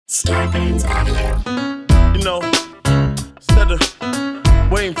Starbane's Audio. You know, instead of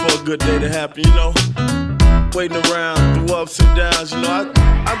waiting for a good day to happen, you know, waiting around through ups and downs, you know,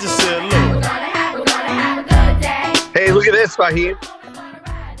 I just said, look. We're gonna have a good day. Hey, look at this, Fahim.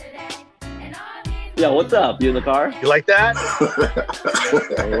 Yo, what's up? You in the car? You like that?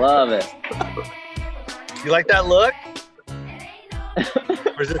 I love it. You like that look?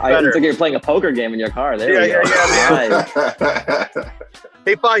 Or is it better? It's like you're playing a poker game in your car. There we go. Yeah. Nice.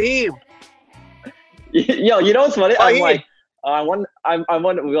 Hey, Fahim. Yo, you know what's funny? Fahim. I'm like, I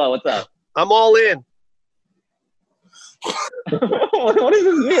wonder, what's up? I'm all in. What does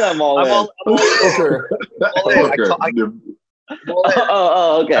this mean? I'm all in. I'm all in. I'm all in.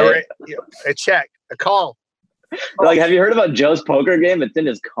 Oh, okay. A check. A call. Like, have you heard about Joe's poker game? It's in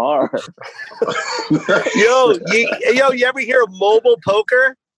his car. Yo, you ever hear of mobile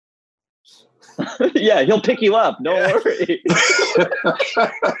poker? Yeah, he'll pick you up. Don't worry. Yo,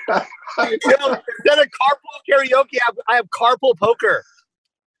 instead of carpool karaoke, I have carpool poker.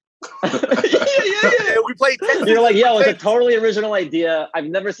 Yeah. We play tennis. You're like, yo, it's a totally original idea. I've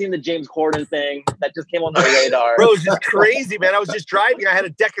never seen the James Corden thing. That just came on my radar. Bro, it's just crazy, man. I was just driving. I had a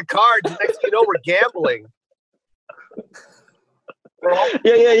deck of cards. Next thing you know, we're gambling.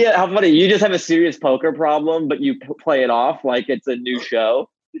 Yeah. How funny. You just have a serious poker problem, but you play it off like it's a new show.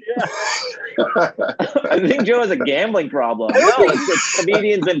 Yeah. I think Joe has a gambling problem. No, it's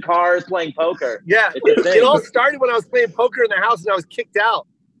comedians in cars playing poker. Yeah. It all started when I was playing poker in the house and I was kicked out.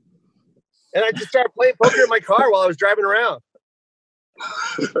 And I just started playing poker in my car while I was driving around.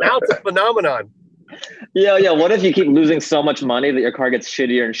 Now it's a phenomenon. Yeah. What if you keep losing so much money that your car gets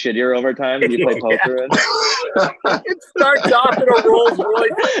shittier and shittier over time and you play poker in? It starts off in a Rolls Royce.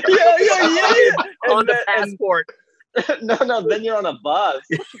 Yeah. On the passport. No, then you're on a bus.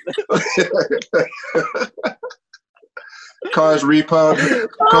 Cars repoed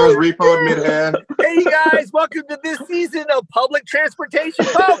mid-hand. Hey guys, welcome to this season of public transportation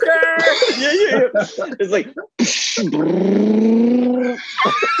poker. Yeah. It's like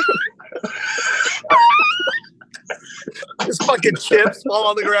just fucking chips fall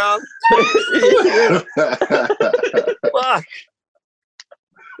on the ground. Fuck.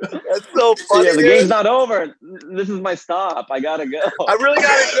 That's so funny. Yeah, the game's not over. This is my stop. I gotta go. I really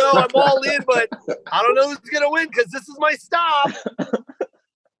gotta go. I'm all in, but I don't know who's gonna win because this is my stop.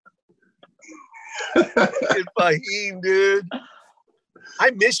 Fucking Fahim, dude.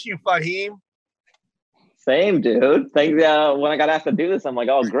 I miss you, Fahim. Same, dude. Thanks. When I got asked to do this, I'm like,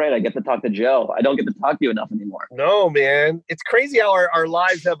 oh, great. I get to talk to Joe. I don't get to talk to you enough anymore. No, man. It's crazy how our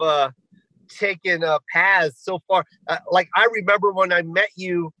lives have taken paths so far. Like, I remember when I met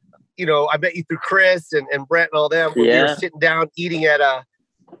you, I met you through Chris and Brett and all them. When we were sitting down eating at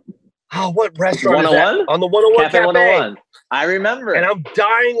what restaurant 101? is that? On the 101 Cafe. 101. I remember. And I'm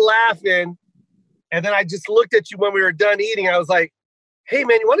dying laughing. And then I just looked at you when we were done eating. I was like, hey,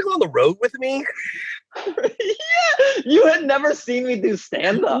 man, you want to go on the road with me? Yeah. You had never seen me do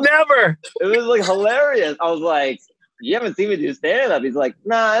stand-up. Never. It was like hilarious. I was like, you haven't seen me do stand-up. He's like,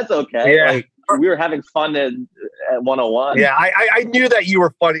 nah, that's okay. Yeah. Like, we were having fun at 101. Yeah, I knew that you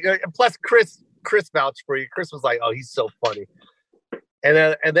were funny. Plus, Chris vouched for you. Chris was like, oh, he's so funny.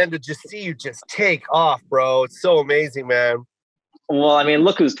 And then to just see you just take off, bro. It's so amazing, man. Well, I mean,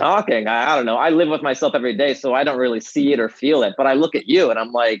 look who's talking. I don't know. I live with myself every day, so I don't really see it or feel it. But I look at you and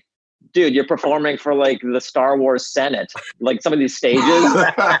I'm like, dude, you're performing for like the Star Wars Senate, like some of these stages.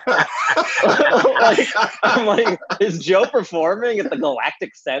 I'm like, is Joe performing at the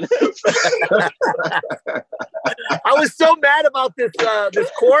Galactic Senate? I was so mad about this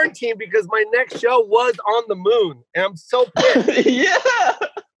quarantine because my next show was on the moon, and I'm so pissed. Yeah.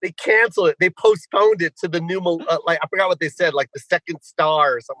 They canceled it. They postponed it to the new, I forgot what they said, like the second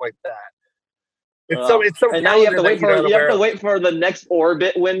star or something like that. It's some and now you have to wait for the next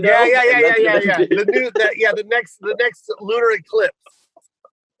orbit window. Yeah. The next lunar eclipse.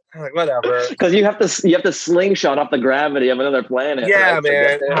 Like, whatever. Because you have to slingshot off the gravity of another planet. Yeah, right?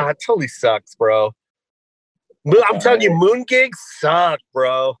 man. It totally sucks, bro. I'm telling you, moon gigs suck,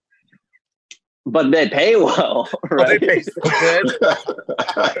 bro. But they pay well, right? Oh, they pay so good.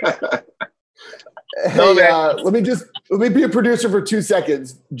 Hey, let me be a producer for 2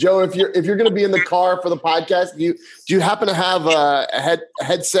 seconds, Joe. If you're going to be in the car for the podcast, do you happen to have a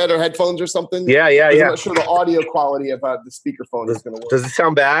headset or headphones or something? Yeah. I'm not sure the audio quality of the speakerphone is going to work. Does it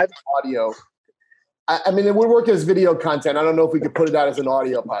sound bad? Audio. I mean, it would work as video content. I don't know if we could put it out as an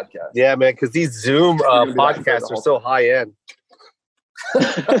audio podcast. Yeah, man, because these Zoom podcasts are so high end.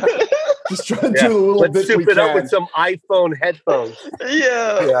 Just trying to do a little Let's bit soup we it up can. with some iPhone headphones.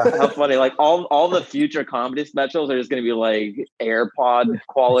 Yeah. How funny. Like all the future comedy specials are just going to be like AirPod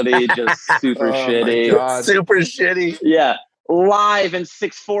quality, just super Oh, my shitty. God. Super shitty. Yeah. Live in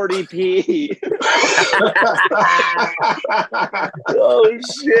 640p. Oh,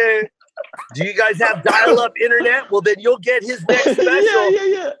 shit. Do you guys have dial-up internet? Well, then you'll get his next special.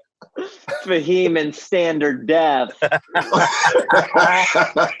 Yeah. Fahim in standard def. You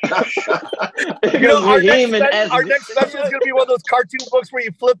know, our Fahim in next special is going to be one of those cartoon books where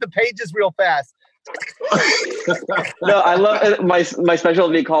you flip the pages real fast. No, I love it. My special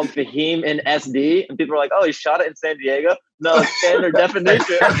will be called Fahim in SD, and people are like, "Oh, he shot it in San Diego." No, it's standard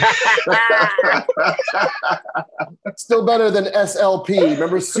definition. Still better than SLP.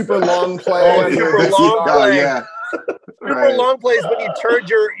 Remember super long play? Oh, super long play. Yeah. Super long plays when you turned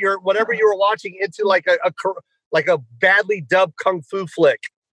your whatever you were watching into like a badly dubbed kung fu flick.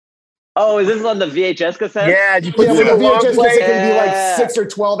 Oh, is this on the VHS cassette? Yeah, you put Yeah, super when the long VHS plays. cassette can be like 6 or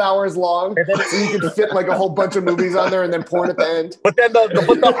 12 hours long, And then- so you can fit like a whole bunch of movies on there and then porn at the end. But then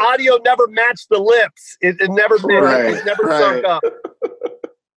the audio never matched the lips. It never sunk up.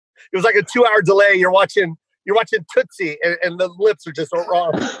 It was like a 2-hour delay. You're watching Tootsie, and the lips are just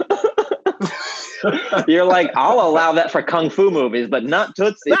wrong. You're like, I'll allow that for kung fu movies, but not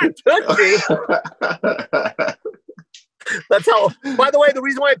Tootsie. Not Tootsie. That's how. By the way, the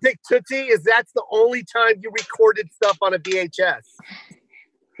reason why I picked Tootsie is that's the only time you recorded stuff on a VHS.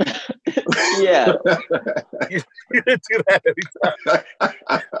 Yeah. You didn't do that every time.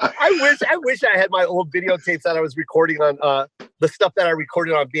 I wish I had my old videotapes that I was recording on the stuff that I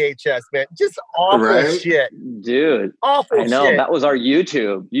recorded on VHS, man. Just awful shit. Dude. Awful shit. I know. That was our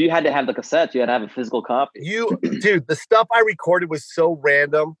YouTube. You had to have the cassettes. You had to have a physical copy. Dude, the stuff I recorded was so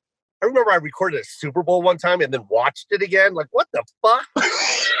random. I remember I recorded a Super Bowl one time and then watched it again. Like, what the fuck?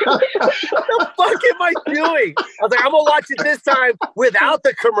 What the fuck am I doing? I was like, I'm gonna watch it this time without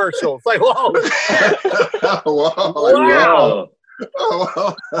the commercials. Like, whoa. Whoa. Wow.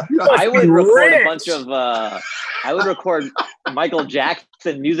 Oh, I would record a bunch of I would record Michael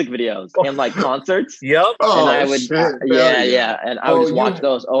Jackson music videos and like concerts. Yep. And I would shit. and I would just watch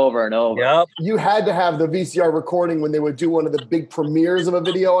those over and over. Yep. You had to have the VCR recording when they would do one of the big premieres of a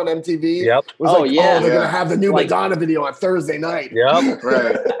video on MTV. Yep. It was they're going to have the new Like- Madonna video on Thursday night. Yep.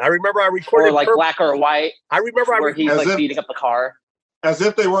 right. I remember I recorded Or like Black or White, I remember where he's like As if- beating up the car. As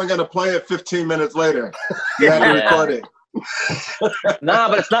if they weren't going to play it 15 minutes later. You had to Yeah. record it. Nah,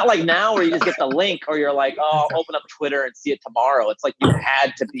 but it's not like now where you just get the link or you're like, oh, I'll open up Twitter and see it tomorrow. It's like you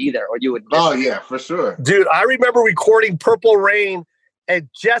had to be there or you would miss Oh, it. yeah, for sure. Dude, I remember recording Purple Rain, and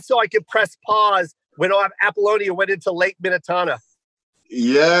just so I could press pause when Apollonia went into Lake Minnetonka.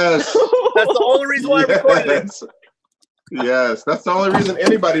 Yes. That's the only reason why I recorded it. Yes, that's the only reason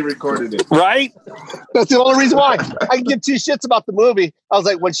anybody recorded it. Right? That's the only reason why. I can give two shits about the movie. I was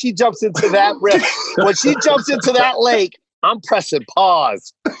like, when she jumps into that rift, when she jumps into that lake, I'm pressing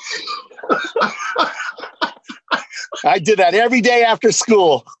pause. I did that every day after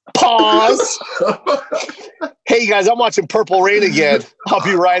school. Pause. Hey, you guys, I'm watching Purple Rain again. I'll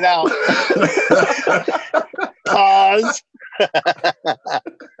be right out. Pause.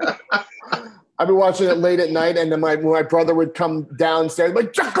 I'd be watching it late at night, and then my brother would come downstairs,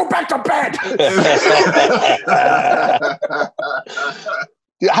 like, just go back to bed.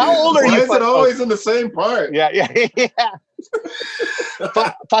 How old are Why you? is it always in the same part? Yeah.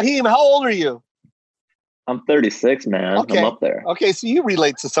 Fahim, how old are you? I'm 36, man. Okay. I'm up there. Okay, so you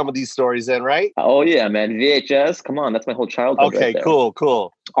relate to some of these stories then, right? Oh yeah, man. VHS. Come on, that's my whole childhood. Okay, right there.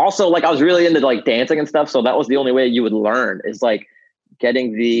 cool. Also, like I was really into like dancing and stuff, so that was the only way you would learn is like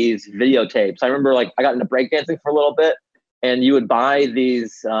getting these videotapes. I remember like I got into breakdancing for a little bit, and you would buy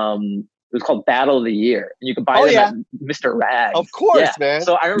these. It was called Battle of the Year, and you could buy them at Mr. Rag. Of course, man.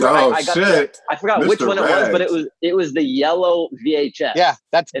 So I remember I got. I forgot which Mr. one it was, but it was the yellow VHS. Yeah,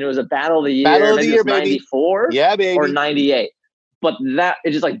 and it was a Battle of the Year. Battle of the Year, baby. 94. Yeah, baby. Or 98. But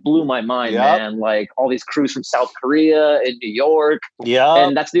it just like blew my mind, man. Like all these crews from South Korea and New York. Yeah.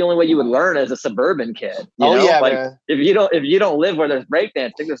 And that's the only way you would learn as a suburban kid. You know? Yeah, like man. if you don't live where there's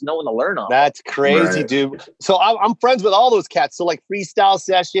breakdancing, there's no one to learn on. That's crazy, dude. So I'm friends with all those cats. So like Freestyle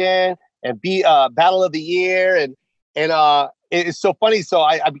Session and Battle of the Year and it's so funny. So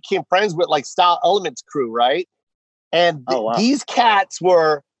I became friends with like Style Elements crew, right? And these cats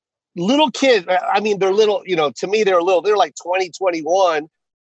were little kids. I mean, they're little, to me, they're little. They're like 20, 21.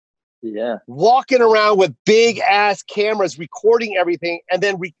 Yeah. Walking around with big ass cameras, recording everything and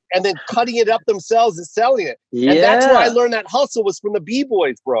then cutting it up themselves and selling it. Yeah. And that's where I learned that hustle was from the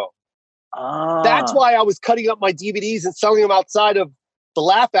B-boys, bro. That's why I was cutting up my DVDs and selling them outside of the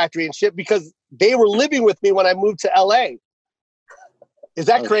Laugh Factory and shit because they were living with me when I moved to LA. Is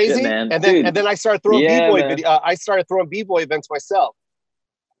that crazy? Shit, man. And then I started throwing I started throwing b-boy events myself.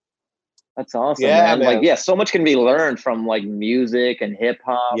 That's awesome, man. Like, so much can be learned from like music and hip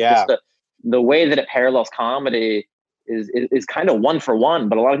hop. Yeah. Just the way that it parallels comedy is kind of one for one,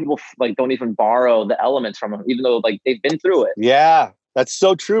 but a lot of people like don't even borrow the elements from them, even though like they've been through it. Yeah, that's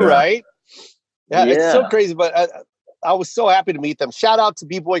so true, right? Yeah, it's so crazy. But I was so happy to meet them. Shout out to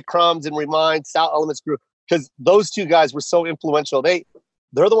B-Boy Crumbs and Remind, Sal Elements Group, because those two guys were so influential. They're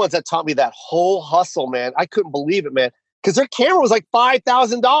the ones that taught me that whole hustle, man. I couldn't believe it, man, because their camera was like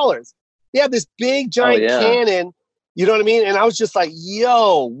 $5,000. They had this big giant Canon, you know what I mean? And I was just like,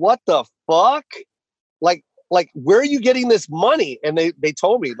 yo, what the fuck? Like, where are you getting this money? And they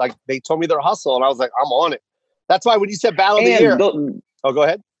told me their hustle, and I was like, I'm on it. That's why when you said Battle of the Year. Go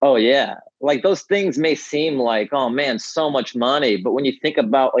ahead. Oh yeah. Like those things may seem like, oh man, so much money. But when you think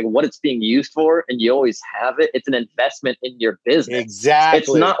about like what it's being used for and you always have it, it's an investment in your business. Exactly. It's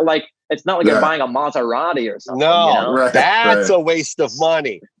not like you're buying a Maserati or something. No, you know? That's a waste of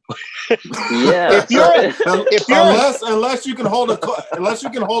money. Yeah. Unless you can hold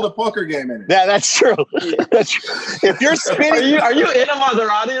a poker game in it. Yeah, that's true. That's true. If you're spinning, are you in a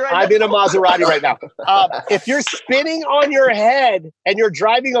Maserati right now? I'm in a Maserati right now. If you're spinning on your head and you're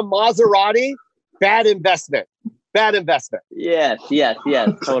driving a Maserati, bad investment. Bad investment. Yes,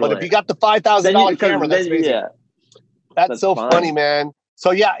 totally. But if you got the $5,000 camera, that's amazing. Yeah. That's so funny, man.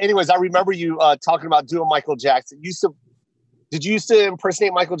 So yeah. Anyways, I remember you talking about doing Michael Jackson. Did you used to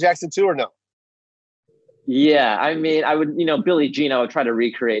impersonate Michael Jackson too, or no? Yeah, I mean, I would, Billie Jean, I would try to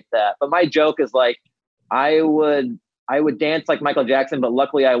recreate that. But my joke is like, I would dance like Michael Jackson, but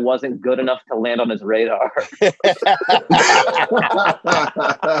luckily I wasn't good enough to land on his radar.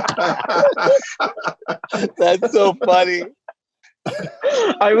 That's so funny.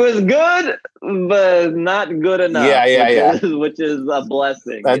 I was good, but not good enough. Which is a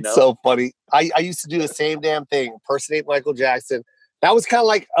blessing. That's so funny. I used to do the same damn thing, impersonate Michael Jackson. That was kind of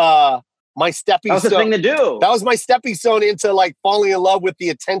like my stepping stone. That was the thing to do. That was my stepping stone into like falling in love with the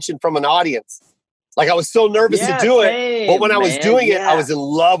attention from an audience. Like I was so nervous to do it, but when I was doing it, I was in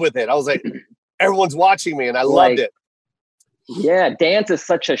love with it. I was like, everyone's watching me, and I loved it. Yeah, dance is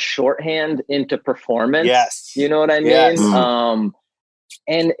such a shorthand into performance. Yes. You know what I mean? Yes.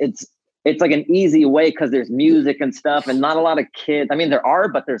 And it's like an easy way because there's music and stuff, and not a lot of kids. I mean, there are,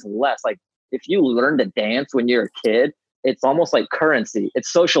 but there's less. Like if you learn to dance when you're a kid, it's almost like currency.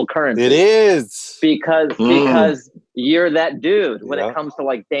 It's social currency. It is. Because you're that dude when it comes to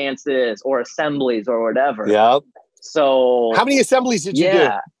like dances or assemblies or whatever. Yep. So how many assemblies did you do?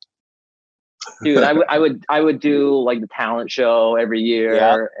 Dude, I would do like the talent show every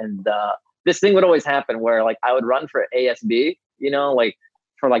year, and this thing would always happen where like I would run for ASB, like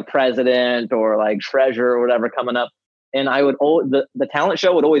for like president or like treasurer or whatever coming up, and I would the talent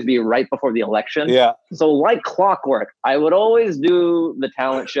show would always be right before the election. Yeah. So like clockwork, I would always do the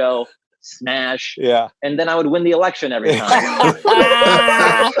talent show, smash, and then I would win the election every time.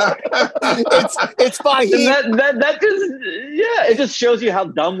 it's Fahim. That just it just shows you how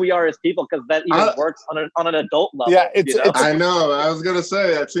dumb we are as people, because that even works on an adult level. Yeah, I know. I was gonna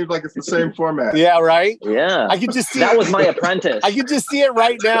say it seems like it's the same format. Yeah, right. Yeah, I could just see that was my apprentice. I could just see it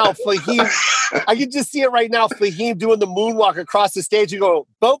right now, Fahim. I could just see it right now, Fahim doing the moonwalk across the stage. You go,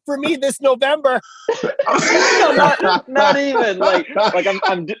 vote for me this November. No, not even like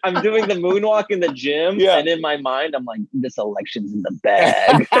I'm doing the moonwalk in the gym, and in my mind I'm like, this election's in the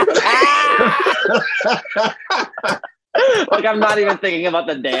bag. Like I'm not even thinking about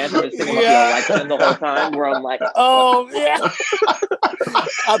the dance, I'm just thinking about the election the whole time, where I'm like, oh yeah.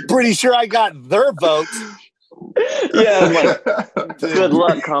 I'm pretty sure I got their votes. Yeah, I'm like, good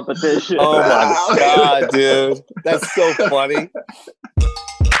luck, competition. Oh my god, dude. That's so funny.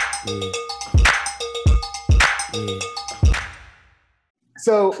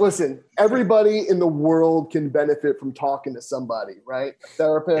 So listen, everybody in the world can benefit from talking to somebody, right? A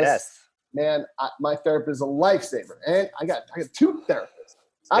therapist. Yes. Man, my therapist is a lifesaver, and I got 2 therapists.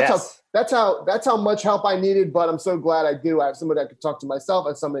 That's how much help I needed, but I'm so glad I do. I have somebody I can talk to myself,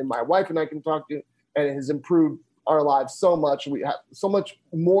 and somebody my wife and I can talk to, and it has improved our lives so much. We have so much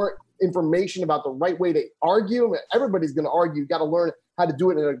more information about the right way to argue. I mean, everybody's going to argue. You got to learn how to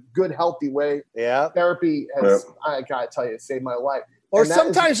do it in a good, healthy way. Yeah. Therapy has, I got to tell you, saved my life. Or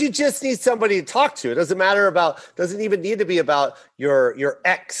sometimes you just need somebody to talk to. It doesn't even need to be about your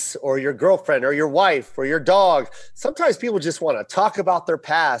ex or your girlfriend or your wife or your dog. Sometimes people just want to talk about their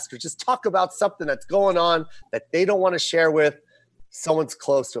past, or just talk about something that's going on that they don't want to share with someone's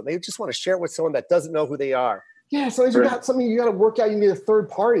close to them. They just want to share it with someone that doesn't know who they are. Yeah, sometimes you got something you got to work out. You need a third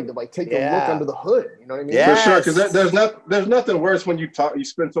party to like take a look under the hood. You know what I mean? For sure, because there's nothing worse when you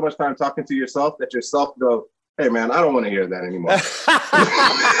spend so much time talking to yourself that yourself go, hey man, I don't want to hear that anymore.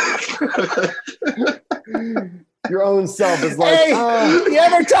 Your own self is like, hey, you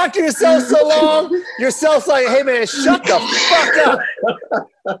ever talk to yourself so long? Yourself's like, hey man, shut the fuck up.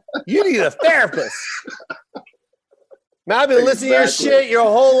 You need a therapist. Man, I've been listening to your shit your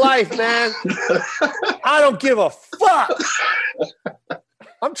whole life, man. I don't give a fuck.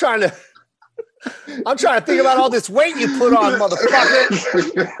 I'm trying to think about all this weight you put on,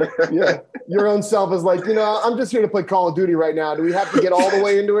 motherfucker. Yeah. Your own self is like, I'm just here to play Call of Duty right now. Do we have to get all the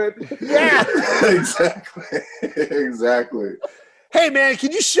way into it? Yeah. Exactly. Hey man,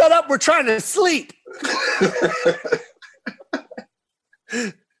 can you shut up? We're trying to sleep.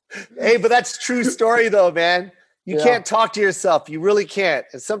 Hey, but that's a true story though, man. You can't talk to yourself. You really can't.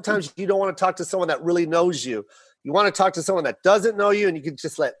 And sometimes you don't want to talk to someone that really knows you. You want to talk to someone that doesn't know you, and you can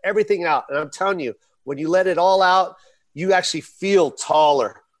just let everything out. And I'm telling you, when you let it all out, you actually feel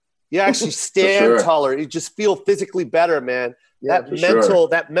taller. You actually stand taller. You just feel physically better, man. Yeah,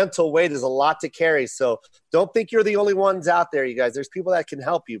 that mental weight is a lot to carry. So don't think you're the only ones out there, you guys. There's people that can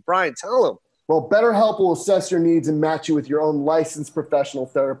help you. Brian, tell them. Well, BetterHelp will assess your needs and match you with your own licensed professional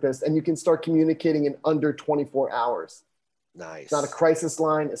therapist, and you can start communicating in under 24 hours. Nice. It's not a crisis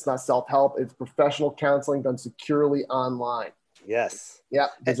line. It's not self-help. It's professional counseling done securely online. Yes. Yeah.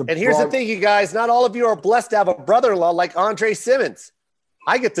 And here's the thing, you guys. Not all of you are blessed to have a brother-in-law like Andre Simmons.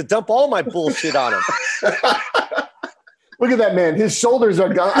 I get to dump all my bullshit on him. Look at that man. His shoulders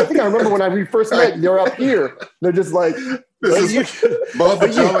are gone. I think I remember when we first met, you're up here. They're just like, both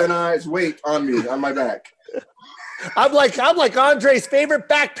of Joe and I's weight on me, on my back. I'm like Andre's favorite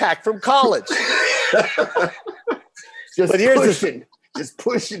backpack from college. Just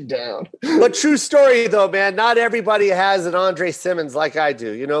push it down. But true story though, man, not everybody has an Andre Simmons like I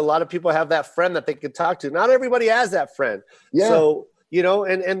do. A lot of people have that friend that they can talk to. Not everybody has that friend. Yeah. So,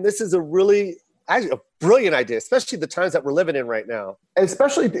 and this is a brilliant idea, especially the times that we're living in right now.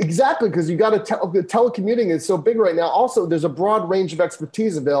 Especially, exactly, because you got to telecommuting is so big right now. Also, there's a broad range of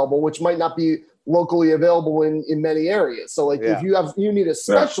expertise available, which might not be locally available in many areas. So if you need a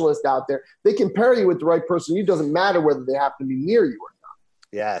specialist out there, they can pair you with the right person. It doesn't matter whether they happen to be near you or not.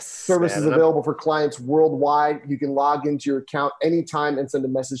 Yes. Services available for clients worldwide. You can log into your account anytime and send a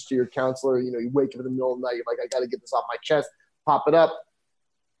message to your counselor. You wake up in the middle of the night, you're like, I got to get this off my chest, pop it up.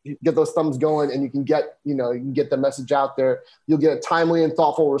 You get those thumbs going and you can get the message out there. You'll get timely and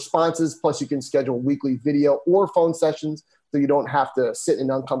thoughtful responses. Plus you can schedule weekly video or phone sessions so you don't have to sit in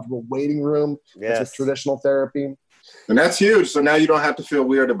an uncomfortable waiting room. Yes. It's traditional therapy. And that's huge. So now you don't have to feel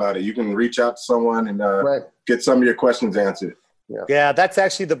weird about it. You can reach out to someone and get some of your questions answered. Yeah, that's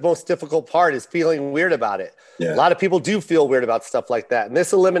actually the most difficult part is feeling weird about it. Yeah. A lot of people do feel weird about stuff like that. And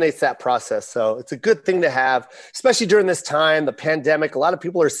this eliminates that process. So it's a good thing to have, especially during this time, the pandemic. A lot of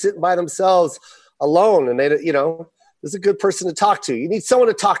people are sitting by themselves alone and this is a good person to talk to. You need someone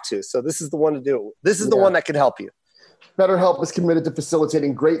to talk to. So this is the one to do. This is the one that can help you. BetterHelp is committed to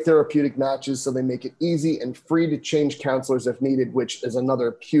facilitating great therapeutic matches so they make it easy and free to change counselors if needed, which is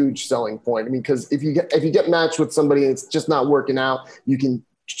another huge selling point. I mean, because if you get matched with somebody and it's just not working out, you can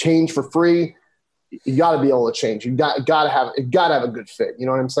change for free. You got to be able to change. You got to have a good fit. You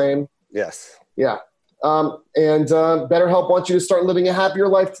know what I'm saying? Yes. Yeah. And BetterHelp wants you to start living a happier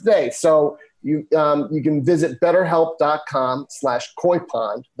life today. So you can visit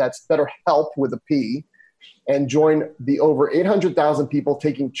BetterHelp.com/KoiPond. That's BetterHelp with a P. And join the over 800,000 people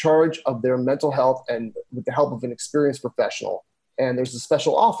taking charge of their mental health and with the help of an experienced professional. And there's a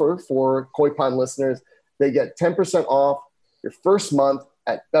special offer for Koi Pond listeners. They get 10% off your first month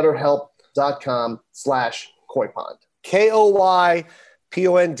at betterhelp.com/KoiPond.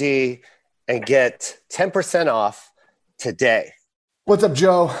 KoyPond and get 10% off today. What's up,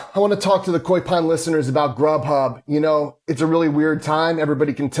 Joe? I want to talk to the Koi Pond listeners about Grubhub. It's a really weird time.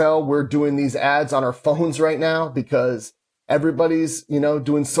 Everybody can tell we're doing these ads on our phones right now because everybody's,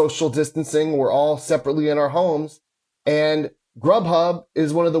 doing social distancing. We're all separately in our homes. And Grubhub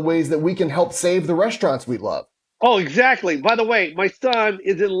is one of the ways that we can help save the restaurants we love. Oh, exactly. By the way, my son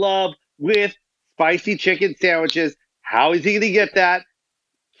is in love with spicy chicken sandwiches. How is he going to get that?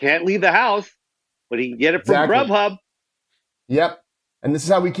 Can't leave the house, but he can get it from Grubhub. Yep. And this is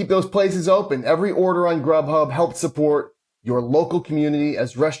how we keep those places open. Every order on Grubhub helps support your local community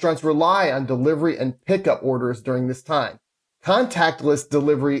as restaurants rely on delivery and pickup orders during this time. Contactless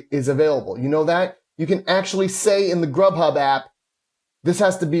delivery is available. You know that? You can actually say in the Grubhub app, this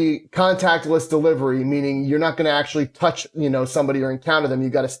has to be contactless delivery, meaning you're not going to actually touch, somebody or encounter them.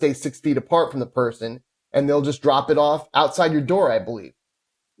 You got to stay 6 feet apart from the person. and they'll just drop it off outside your door, I believe.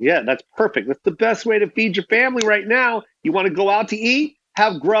 Yeah, that's perfect. That's the best way to feed your family right now. You want to go out to eat?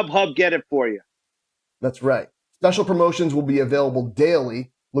 Have Grubhub get it for you. That's right. Special promotions will be available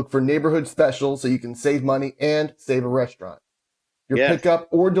daily. Look for neighborhood specials so you can save money and save a restaurant. Your pickup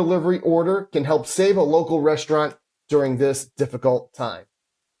or delivery order can help save a local restaurant during this difficult time.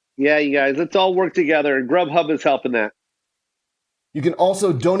 Yeah, you guys, let's all work together, and Grubhub is helping that. You can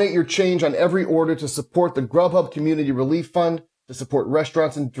also donate your change on every order to support the Grubhub Community Relief Fund to support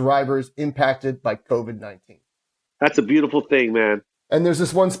restaurants and drivers impacted by COVID-19. That's a beautiful thing, man. And there's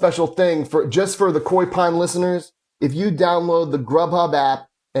this one special thing for the Koi Pond listeners. If you download the Grubhub app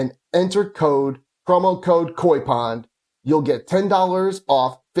and enter promo code Koi Pond, you'll get $10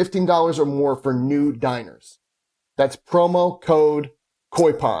 off, $15 or more for new diners. That's promo code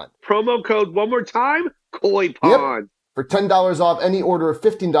Koi Pond. Promo code one more time, Koi Pond. Yep. For $10 off any order of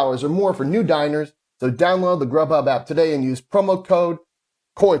 $15 or more for new diners. So download the Grubhub app today and use promo code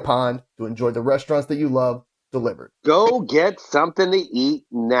Koi Pond to enjoy the restaurants that you love delivered. Go get something to eat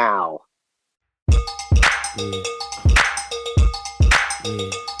now.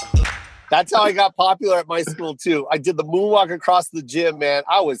 That's how I got popular at my school too. I did the moonwalk across the gym, man.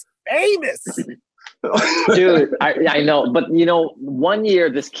 I was famous. Dude, I know. But, you know, one year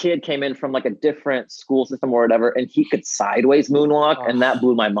this kid came in from like a different school system or whatever, and he could sideways moonwalk, and that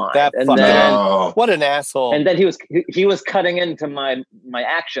blew my mind. What an asshole. And then he was cutting into my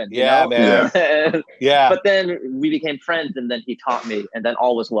action. Yeah, you know? man. Yeah. But then we became friends, and then he taught me, and then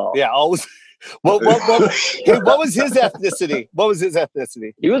all was well. Yeah, always. What was his ethnicity? What was his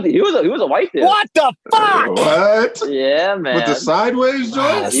ethnicity? He was a white dude. What the fuck? What? Yeah, man. With the sideways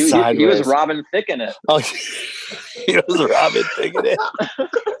joint? He was Robin Thicke in it. Oh, he was Robin Thicke in it.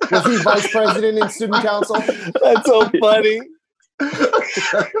 Was he vice president in student council? That's so funny.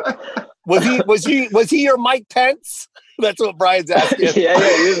 Was he your Mike Pence? That's what Brian's asking. Yeah,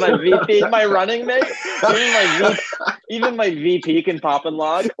 he was my VP, my running mate. Even my VP can pop and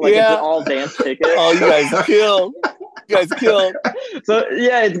log. Like, it's an all dance ticket. Oh, you guys killed. So,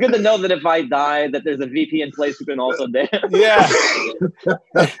 yeah, it's good to know that if I die, that there's a VP in place who can also dance. Yeah.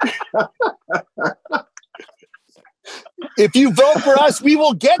 If you vote for us, we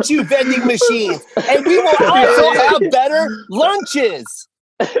will get you vending machines. And we will also have better lunches.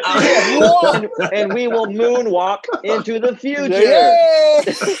 And we will moonwalk into the future.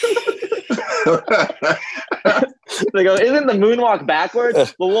 They go, isn't the moonwalk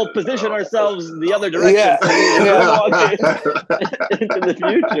backwards? Well, we'll position ourselves the other direction. Into the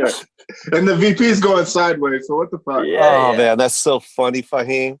future. And the VP's going sideways, so what the fuck? Man, that's so funny,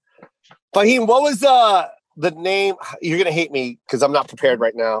 Fahim. Fahim, what was the name? You're going to hate me because I'm not prepared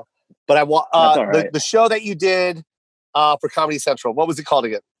right now. But I want the show that you did for Comedy Central. What was it called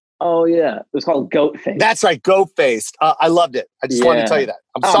again? Oh, yeah. It was called Goat Face. That's right. Goat Face. I loved it. I just wanted to tell you that.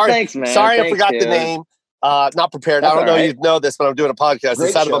 I'm sorry. Thanks, man. Sorry, I forgot the name. Not prepared. That's I don't know if you know this, but I'm doing a podcast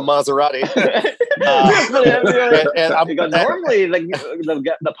inside of a Maserati. Normally,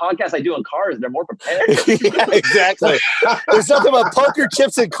 the podcast I do in cars, they're more prepared. Yeah, exactly. There's nothing but poker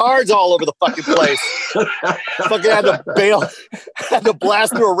chips and cards all over the fucking place. Fucking had to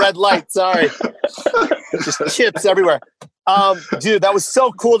blast through a red light. Sorry. Just chips everywhere. Dude, that was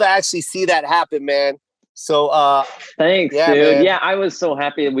so cool to actually see that happen, man. So thanks, yeah, dude. man. Yeah, I was so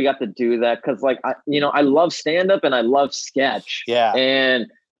happy that we got to do that because, like, I love stand-up and I love sketch. Yeah. And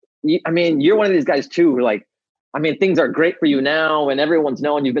you're one of these guys too. Who, like, things are great for you now, and everyone's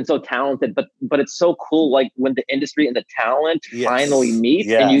knowing you've been so talented. But it's so cool, like when the industry and the talent finally meet,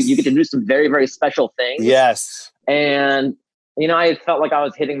 and you get to do some very, very special things. Yes. And I felt like I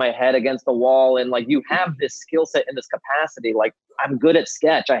was hitting my head against the wall, and like you have this skill set in this capacity. Like I'm good at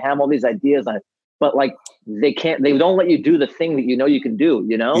sketch. I have all these ideas. But like they don't let you do the thing that you can do,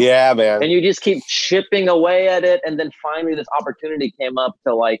 Yeah, man. And you just keep chipping away at it. And then finally this opportunity came up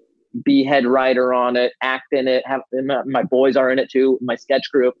to like be head writer on it, act in it, have my boys are in it too, my sketch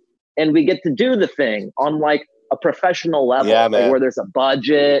group. And we get to do the thing on like a professional level, where there's a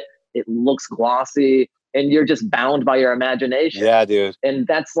budget, it looks glossy, and you're just bound by your imagination. Yeah, dude. And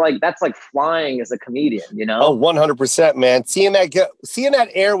that's like flying as a comedian, Oh, 100%, man. Seeing that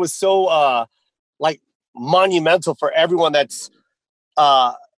air was so like monumental for everyone that's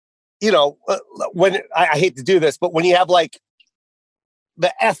when I hate to do this, but when you have like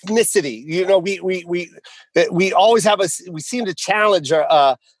the ethnicity, we always have we seem to challenge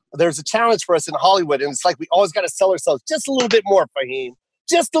there's a challenge for us in Hollywood, and it's like we always got to sell ourselves just a little bit more, Fahim.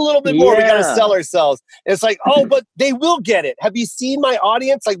 Just a little bit more. We got to sell ourselves. And it's like, oh, but they will get it. Have you seen my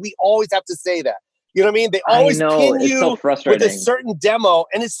audience? Like, we always have to say that. You know what I mean? They always pin you with a certain demo,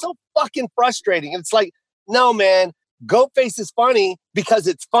 and it's so fucking frustrating. And it's like, No, man. Goatface is funny because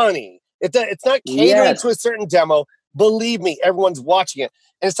it's funny. It's not catering to a certain demo. Believe me, everyone's watching it.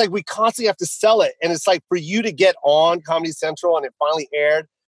 And it's like we constantly have to sell it. And it's like for you to get on Comedy Central and it finally aired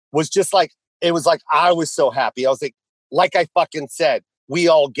was just like, it was like, I was so happy. I was like I fucking said, we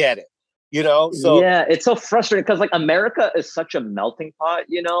all get it. You know? So yeah, it's so frustrating because like America is such a melting pot,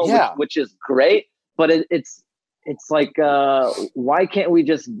 you know, which is great. But it's like, why can't we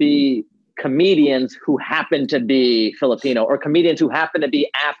just be comedians who happen to be Filipino or comedians who happen to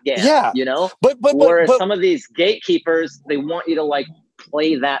be Afghan? Yeah, you know. But some of these gatekeepers, they want you to like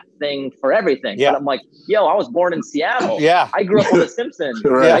play that thing for everything. Yeah. But I'm like, yo, I was born in Seattle. Yeah, I grew up on The Simpsons.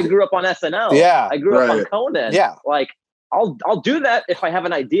 Right. I grew up on SNL. Yeah, I grew up on Conan. Yeah, like. I'll do that if I have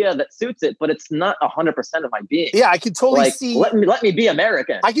an idea that suits it, but it's not 100% of my being. Yeah, I can totally like, see. Let me be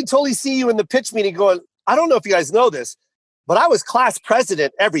American. I can totally see you in the pitch meeting going, I don't know if you guys know this, but I was class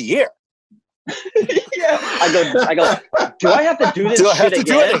president every year. Yeah. I go, do I have to do this do I have shit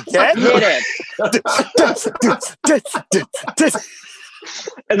to again? do it again?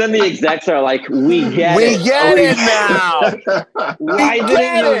 And then the execs are like, we get it now. Why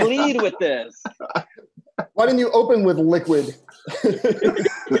didn't you lead with this? Why didn't you open with liquid?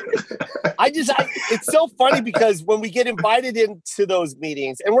 It's so funny because when we get invited into those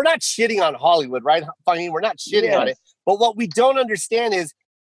meetings, and we're not shitting on Hollywood, right? Fahim, we're not shitting on it. But what we don't understand is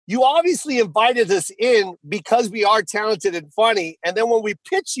you obviously invited us in because we are talented and funny. And then when we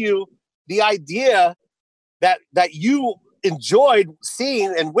pitch you the idea that you enjoyed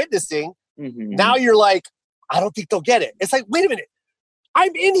seeing and witnessing, now you're like, I don't think they'll get it. It's like, wait a minute.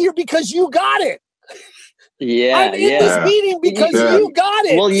 I'm in here because you got it. Yeah, I'm in this meeting because you got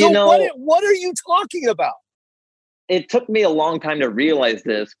it. Well, you know, what are you talking about? It took me a long time to realize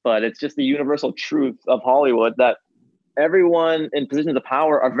this, but it's just the universal truth of Hollywood that everyone in positions of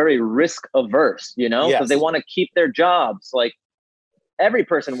power are very risk averse, you know, because they want to keep their jobs. Like every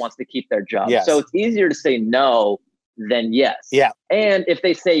person wants to keep their job. Yes. So it's easier to say no than yes. Yeah. And if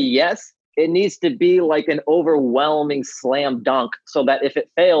they say yes, it needs to be like an overwhelming slam dunk so that if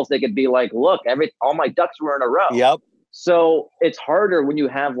it fails, they could be like, look, all my ducks were in a row. Yep. So it's harder when you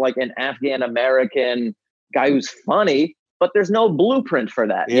have like an Afghan American guy who's funny, but there's no blueprint for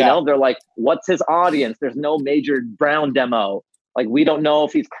that. Yeah. You know, they're like, what's his audience? There's no major Brown demo. Like, we don't know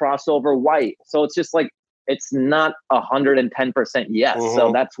if he's crossover white. So it's just like, it's not 110% yes.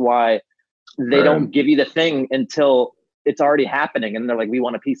 So that's why they don't give you the thing until it's already happening. And they're like, we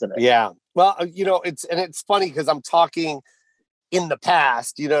want a piece of it. Yeah. Well, you know, it's funny because I'm talking in the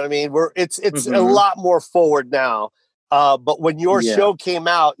past, you know what I mean? It's a lot more forward now. But when your show came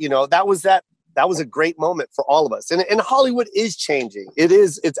out, you know, that was a great moment for all of us. And Hollywood is changing.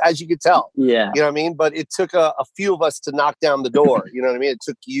 It's as you could tell. Yeah. You know what I mean? But it took a few of us to knock down the door. You know what I mean? It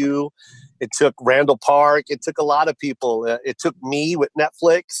took you, it took Randall Park, it took a lot of people. It took me with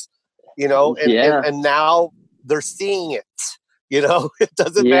Netflix, you know, and now they're seeing it. You know, it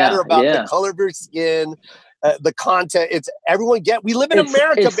doesn't matter about the color of your skin, the content. It's everyone we live in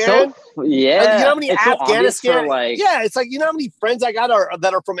America, man. So, you know how many it's Afghanistan? So it's like, you know how many friends I got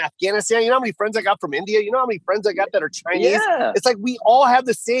that are from Afghanistan? You know how many friends I got from India? You know how many friends I got that are Chinese? Yeah. It's like we all have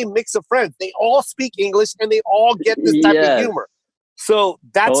the same mix of friends. They all speak English and they all get this type of humor. So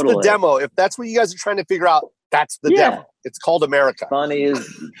that's the demo. If that's what you guys are trying to figure out, that's the demo. It's called America. Funny is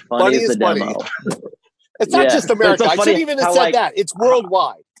the demo. It's not just America. I shouldn't even have said that. It's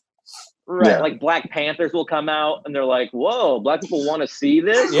worldwide. Right. Yeah. Like Black Panthers will come out and they're like, whoa, Black people want to see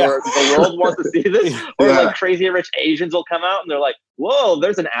this? Or the world wants to see this? Or like Crazy Rich Asians will come out and they're like, whoa,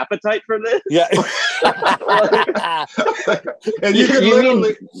 there's an appetite for this? Yeah. And you could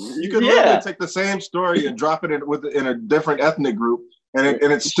literally take the same story and drop it in a different ethnic group and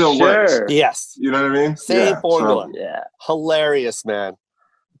it still works. Yes. You know what I mean? Same formula. So, hilarious, man.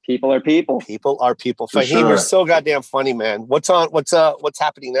 People are people. People are people. Fahim, you're so goddamn funny, man. What's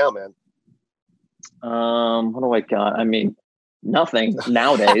happening now, man? What do I got? I mean, nothing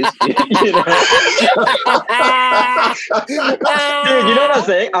nowadays. You know? Dude, you know what I'm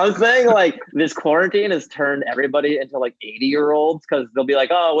saying? I'm saying like this quarantine has turned everybody into like 80-year-olds because they'll be like,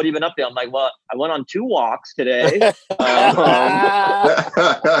 oh, what have you been up to? I'm like, well, I went on 2 walks today.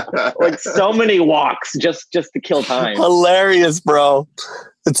 Like so many walks just to kill time. Hilarious, bro.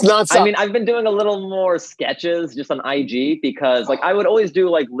 It's not. I mean, I've been doing a little more sketches just on IG because, like, I would always do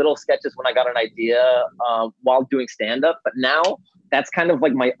like little sketches when I got an idea while doing stand up, but now that's kind of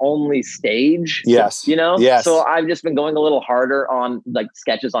like my only stage. Yes, you know. Yes. So I've just been going a little harder on like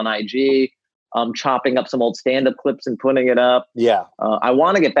sketches on IG, chopping up some old stand up clips and putting it up. Yeah. I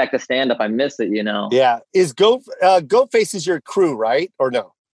want to get back to stand up. I miss it. You know. Yeah. Is Goatface is your crew, right? Or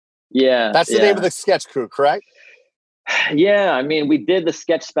no? Yeah. That's the name of the sketch crew, correct? Yeah, I mean, we did the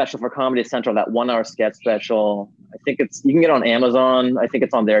sketch special for Comedy Central, that 1 hour sketch special. I think you can get it on Amazon. I think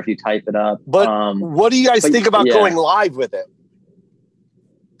it's on there if you type it up. But what do you guys think about going live with it?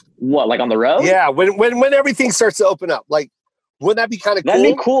 What, like on the road? Yeah, when everything starts to open up, like, wouldn't that be kind of cool?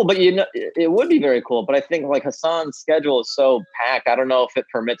 That'd be cool, but it would be very cool. But I think like Hassan's schedule is so packed. I don't know if it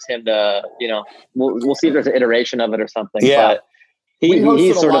permits him to, we'll see if there's an iteration of it or something. Yeah. But we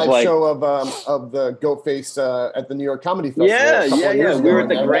hosted sort a live of like show of the Goat Face at the New York Comedy Festival. Yeah. We were at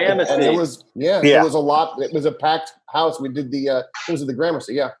the Gramercy. And it was It was a lot. It was a packed house. We did it was at the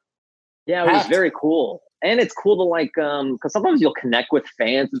Gramercy. Yeah. Yeah, it was very cool. And it's cool to like, because sometimes you'll connect with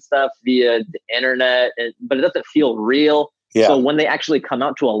fans and stuff via the internet, but it doesn't feel real. Yeah. So when they actually come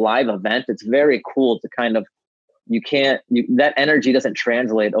out to a live event, it's very cool to kind of, that energy doesn't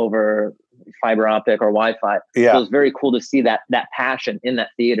translate over fiber optic or Wi-Fi. Yeah. So it's very cool to see that passion in that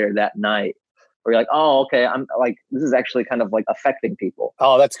theater that night where you're like, oh, okay. I'm like, this is actually kind of like affecting people.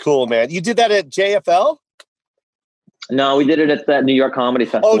 Oh, that's cool, man. You did that at JFL? No, we did it at that New York Comedy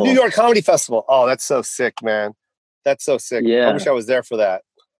Festival. Oh, New York Comedy Festival. Oh, that's so sick, man. That's so sick. Yeah. I wish I was there for that.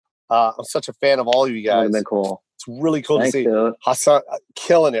 I'm such a fan of all of you guys. That would have been cool. It's really cool Thanks, to see dude. Hassan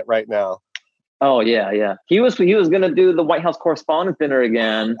killing it right now. Oh yeah. He was going to do the White House Correspondents' Dinner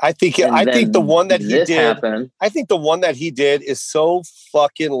again. I think the one that he did happened. I think the one that he did is so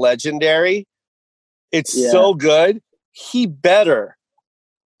fucking legendary. It's so good. He better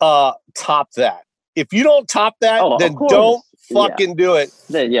top that. If you don't top that, then don't fucking do it.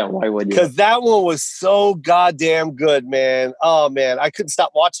 Yeah, why would you? Because that one was so goddamn good, man. Oh man, I couldn't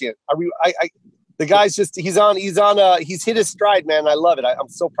stop watching it. The guy's just he's hit his stride, man. I love it. I'm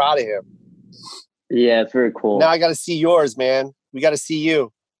so proud of him. Yeah, it's very cool. Now I got to see yours, man. We got to see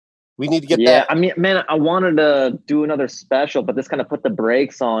you. We need to get that. Yeah, I mean, man, I wanted to do another special, but this kind of put the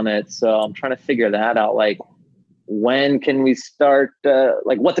brakes on it. So I'm trying to figure that out. Like, when can we start?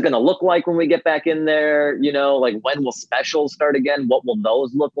 Like, what's it going to look like when we get back in there? Like, when will specials start again? What will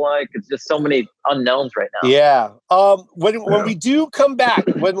those look like? It's just so many unknowns right now. Yeah. When we do come back,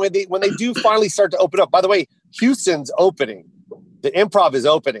 when they do finally start to open up. By the way, Houston's opening. The Improv is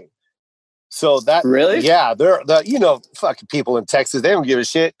opening. So that really, yeah, they're fucking people in Texas. They don't give a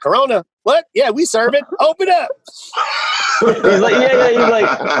shit. Corona, what? Yeah, we serve it. Open up. He's like, He's like,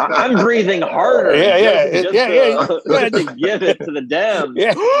 I'm breathing harder. Yeah. To give it to the Dems.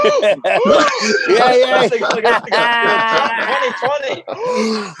 Yeah.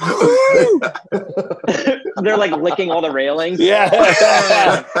 2020. They're like licking all the railings. Yeah.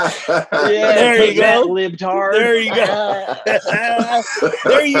 There you go, libtard. There you go.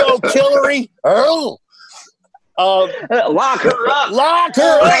 There you go, Hillary. Oh. Lock her up. Lock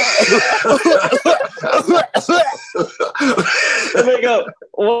her up. And they go,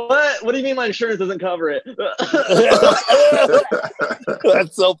 what? What do you mean my insurance doesn't cover it?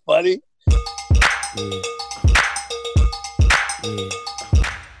 That's so funny.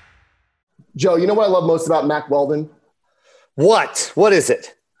 Joe, you know what I love most about Mack Weldon? What? What is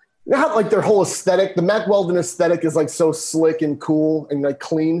it? You know how like their whole aesthetic, the Mack Weldon aesthetic is like so slick and cool and like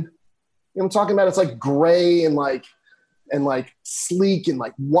clean. You know what I'm talking about? It's like gray and like sleek and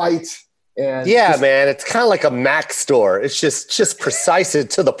like white. And yeah, man, it's kind of like a Mac store. It's just precise and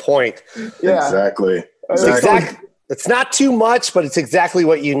to the point. Yeah, exactly. It's not too much, but it's exactly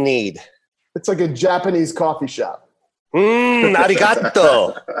what you need. It's like a Japanese coffee shop.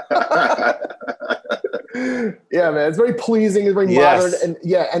 Arigato. Yeah, man, it's very pleasing. It's very modern,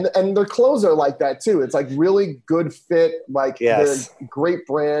 and their clothes are like that too. It's like really good fit. Like they're a great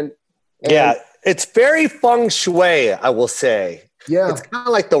brand. And it's very feng shui, I will say. Yeah. It's kind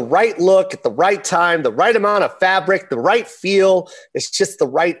of like the right look at the right time, the right amount of fabric, the right feel. It's just the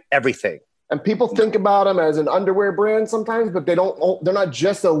right everything. And people think about them as an underwear brand sometimes, but they're not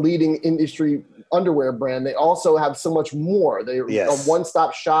just a leading industry underwear brand. They also have so much more. They're a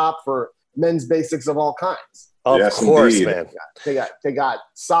one-stop shop for men's basics of all kinds. Of course, indeed. Man. They got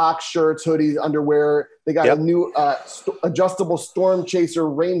socks, shirts, hoodies, underwear. They got a new adjustable Storm Chaser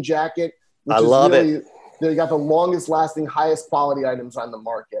rain jacket. I love it. They got the longest lasting, highest quality items on the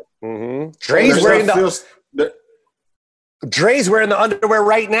market. Mm-hmm. Dre's wearing the underwear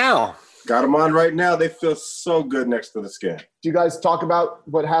right now. Got them on right now. They feel so good next to the skin. Do you guys talk about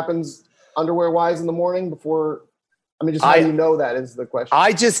what happens underwear-wise in the morning before? I mean, just how you know that is the question.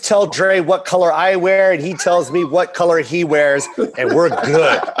 I just tell Dre what color I wear, and he tells me what color he wears, and we're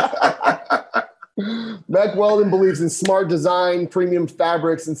good. Mack Weldon believes in smart design, premium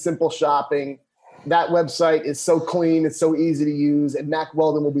fabrics, and simple shopping. That website is so clean. It's so easy to use. And Mack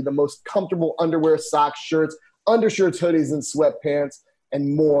Weldon will be the most comfortable underwear, socks, shirts, undershirts, hoodies, and sweatpants.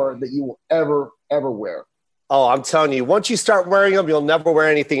 and more that you will ever wear. Oh, I'm telling you, once you start wearing them, you'll never wear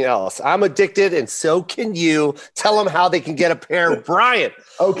anything else. I'm addicted, and so can you. Tell them how they can get a pair, Brian.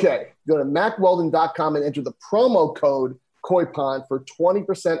 Okay, go to macweldon.com and enter the promo code KOIPON for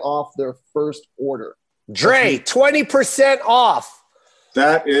 20% off their first order. Dre, 20% off.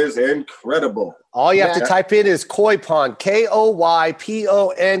 That is incredible. All you have to type in is KOIPON,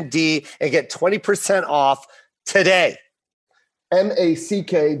 KOYPOND, and get 20% off today.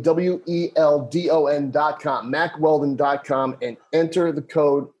 MACKWELDON.com, macweldon.com, and enter the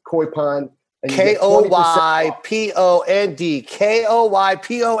code KOIPON. KOYPOND,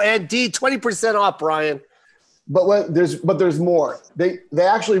 KOYPOND, 20% off, Brian. But there's more. They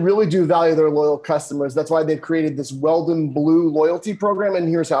actually really do value their loyal customers. That's why they've created this Weldon Blue loyalty program, and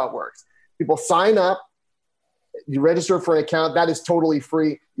here's how it works. People sign up, you register for an account, that is totally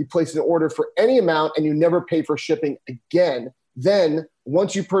free. You place an order for any amount, and you never pay for shipping again. Then,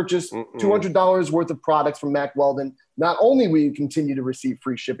 once you purchase $200 worth of products from Mack Weldon, not only will you continue to receive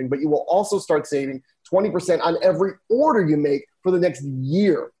free shipping, but you will also start saving 20% on every order you make for the next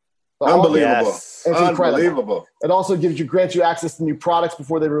year. Unbelievable. Yes. It's incredible. Unbelievable. It also grants you access to new products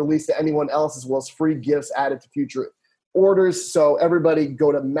before they're released to anyone else, as well as free gifts added to future orders. So everybody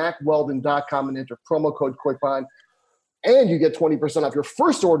go to macweldon.com and enter promo code KOIPON, and you get 20% off your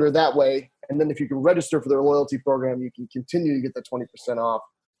first order that way. And then if you can register for their loyalty program, you can continue to get that 20% off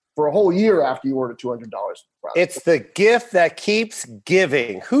for a whole year after you order $200. It's the gift that keeps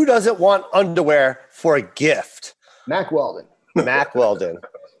giving. Who doesn't want underwear for a gift? Mack Weldon. Mack Weldon.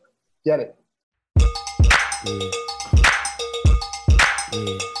 Get it.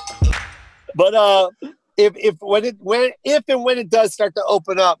 But if and when it does start to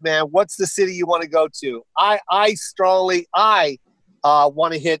open up, man, what's the city you want to go to? I strongly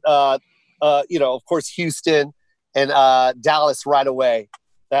want to hit of course Houston and Dallas right away.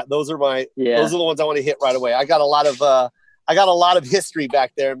 Those are the ones I want to hit right away. I got a lot of history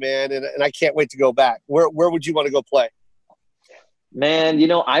back there, man, and I can't wait to go back. Where would you want to go play? Man,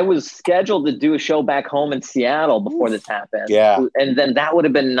 I was scheduled to do a show back home in Seattle before this happened. Yeah. And then that would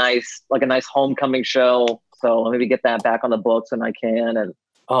have been nice, like a nice homecoming show. So maybe get that back on the books when I can. And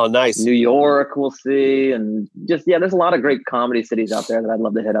oh, nice. New York, we'll see. And just, there's a lot of great comedy cities out there that I'd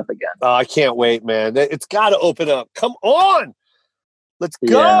love to hit up again. Oh, I can't wait, man. It's got to open up. Come on. Let's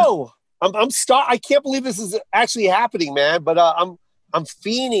go. Yeah. I can't believe this is actually happening, man. But I'm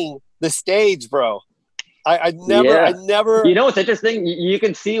fiending the stage, bro. I never. It's interesting. You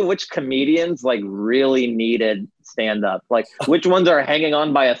can see which comedians like really needed stand up, like which ones are hanging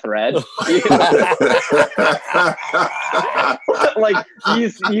on by a thread. Like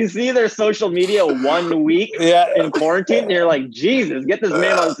you see their social media 1 week in quarantine, and you're like, Jesus, get this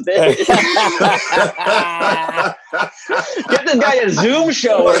man on stage. Get this guy a Zoom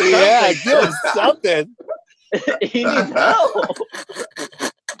show or something. Yeah, give him something. He needs help.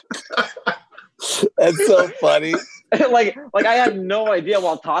 That's so funny. like I had no idea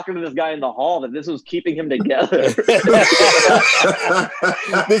while talking to this guy in the hall that this was keeping him together.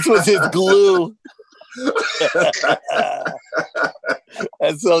 This was his glue.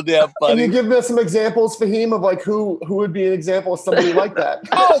 That's so damn funny. Can you give me some examples, Fahim, of like who would be an example of somebody like that?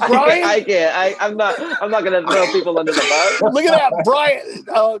 Oh, Brian! I can't. I'm not going to throw people under the bus. Look at that, Brian.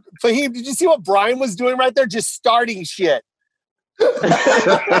 Fahim, did you see what Brian was doing right there? Just starting shit.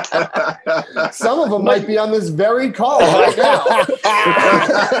 Some of them might be on this very call right now.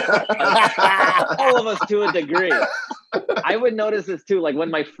 All of us to a degree. I would notice this too. Like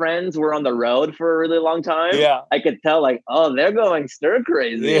when my friends were on the road for a really long time, I could tell like, oh, they're going stir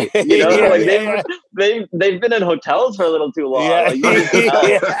crazy. They've been in hotels for a little too long. Yeah.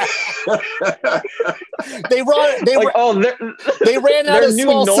 They ran out of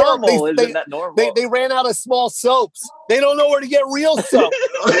small soap. They ran out of small soaps. They don't know where to get real soap.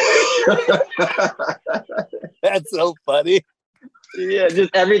 That's so funny. Yeah,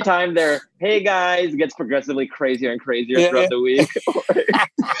 just every time they're, hey guys, gets progressively crazier and crazier throughout the week.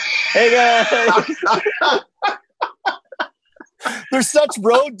 Hey guys. They're such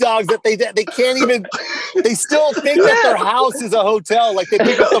road dogs that they can't even, they still think that their house is a hotel. Like they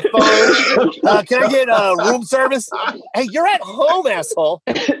pick up the phone. Can I get room service? Hey, you're at home, asshole.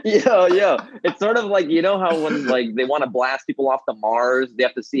 Yeah. It's sort of like, how when like they want to blast people off to Mars, they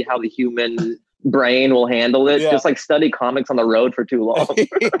have to see how the human brain will handle it. Just like study comics on the road for too long.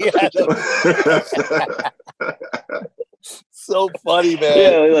 So funny,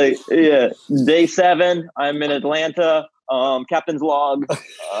 man. Day 7, I'm in Atlanta. Captain's log. Went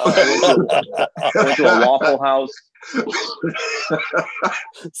to a Waffle House.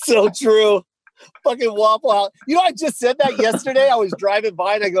 So true. Fucking Waffle House. You know, I just said that yesterday. I was driving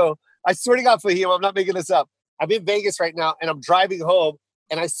by and I go, I swear to God, Fahim, I'm not making this up. I'm in Vegas right now and I'm driving home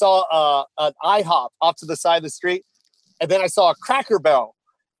and I saw an IHOP off to the side of the street. And then I saw a Cracker Barrel.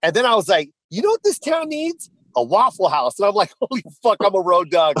 And then I was like, you know what this town needs? A Waffle House. And I'm like, holy fuck, I'm a road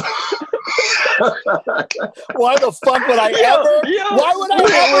dog. Why the fuck would I ever? Why would I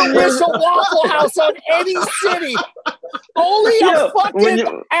ever wish a Waffle House on any city? Only a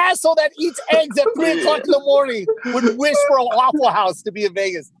fucking asshole that eats eggs at 3 o'clock in the morning would wish for a Waffle House to be in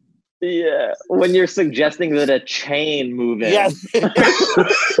Vegas. Yeah, when you're suggesting that a chain move in. Yes. You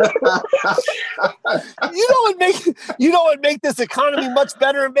know what make this economy much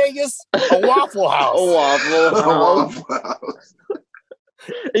better in Vegas? A Waffle House. A Waffle House.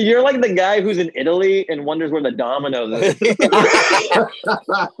 You're like the guy who's in Italy and wonders where the Domino's is.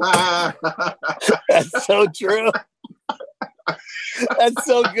 That's so true. That's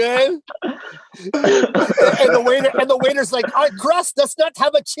so good. And the waiter's like, our crust does not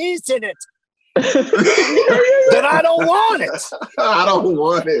have a cheese in it. Then I don't want it. I don't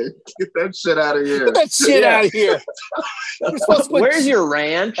want it. Get that shit out of here. Get that shit out of here. Where's your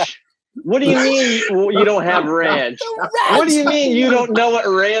ranch? What do you mean you don't have ranch? What do you mean you don't know what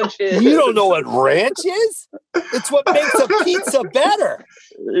ranch is? You don't know what ranch is? It's what makes a pizza better.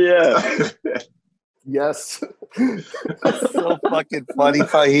 Yeah. Yes. That's so fucking funny,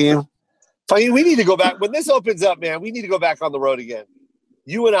 Fahim. Fahim, we need to go back. When this opens up, man, we need to go back on the road again.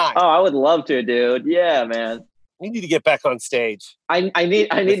 You and I. Oh, I would love to, dude. Yeah, man. We need to get back on stage. I need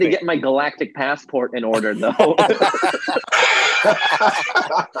to get my galactic passport in order, though.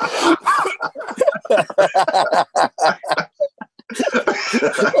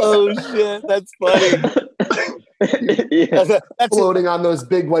 Oh shit, that's funny. Yeah. That's floating on those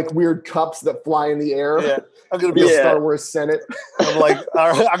big, like, weird cups that fly in the air. Yeah. I'm gonna be a Star Wars Senate. I'm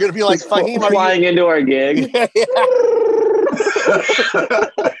gonna be like Fahim, flying into our gig. Yeah.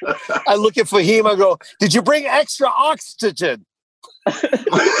 I look at Fahim, I go, did you bring extra oxygen?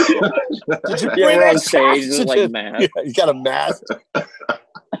 Did you bring extra oxygen? Like mask. Yeah, you got a mask.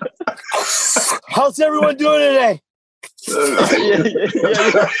 How's everyone doing today?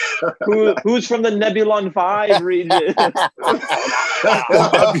 Who's from the Nebulon 5 region?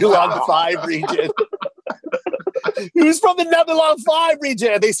 Nebulon 5 region. Who's from the Nebulon 5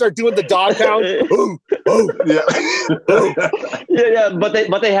 region? And they start doing the dog pound. Ooh, ooh. Yeah.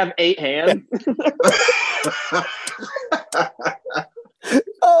 But they have 8 hands.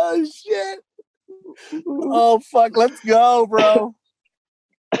 Oh shit. Oh fuck. Let's go, bro.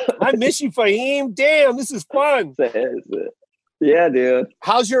 I miss you, Fahim. Damn, this is fun. Yeah, dude.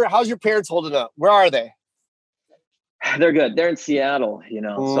 How's your parents holding up? Where are they? They're good. They're in Seattle, you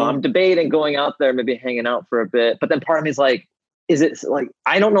know. So I'm debating going out there, maybe hanging out for a bit. But then part of me is like, is it like,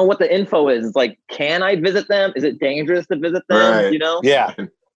 I don't know what the info is. It's like, can I visit them? Is it dangerous to visit them? Right. You know? Yeah.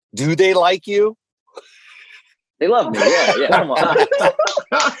 Do they like you? They love me. Yeah. Come on.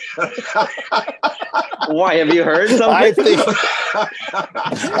 Why? Have you heard something? I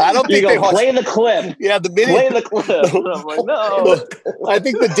don't think you they play the clip. Yeah, play the clip. And I'm like, no. I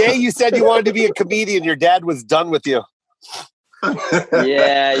think the day you said you wanted to be a comedian, your dad was done with you.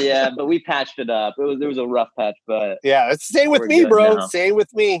 Yeah, but we patched it up. There was a rough patch, but yeah, it's same with me, bro. Now. Same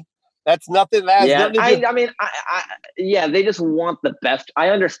with me. That's nothing. That I mean, they just want the best. I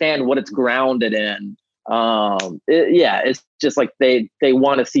understand what it's grounded in. It's just like they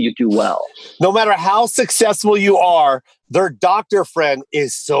want to see you do well. No matter how successful you are, their doctor friend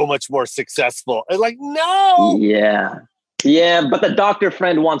is so much more successful. And like, no. Yeah, but the doctor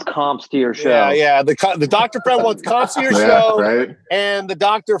friend wants comps to your show. Yeah. The doctor friend wants comps to your show, right? And the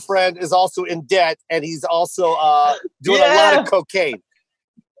doctor friend is also in debt, and he's also doing a lot of cocaine.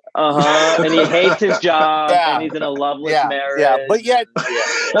 And he hates his job, and he's in a loveless marriage. Yeah, but yet,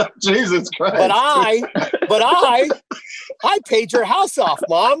 Jesus Christ. But I paid your house off,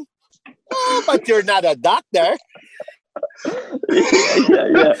 Mom. Oh, but you're not a doctor.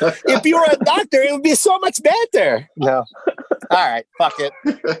 Yeah. If you were a doctor, it would be so much better. No. All right, fuck it.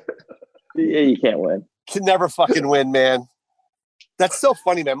 Yeah, you can't win. Can never fucking win, man. That's so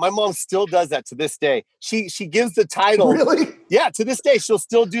funny, man. My mom still does that to this day. She gives the title. Really? Yeah, to this day, she'll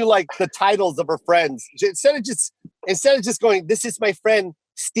still do like the titles of her friends. Instead of just going, this is my friend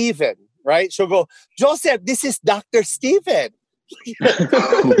Steven, right? She'll go, Joseph, this is Dr. Steven. You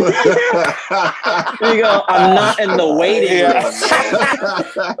go, I'm not in the waiting room.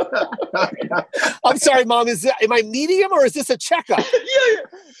 I'm sorry, Mom. Am I meeting him or is this a checkup? You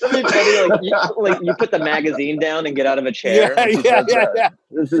put the magazine down and get out of a chair. Yeah.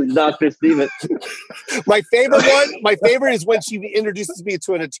 This is Dr. Steven. My favorite is when she introduces me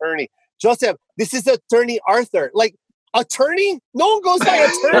to an attorney. Joseph, this is Attorney Arthur. Like, attorney? No one goes by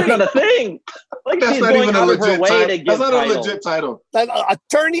attorney. That's not a thing. Like, That's she's not going even a out of her legit way title. to give That's not a titles. legit title.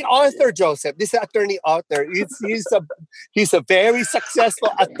 Attorney Arthur, Joseph. This is Attorney Arthur. He's a very successful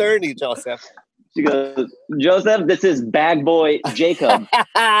attorney, Joseph. She goes, Joseph, this is bag boy Jacob.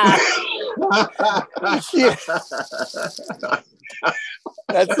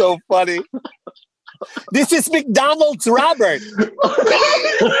 That's so funny. This is McDonald's Robert.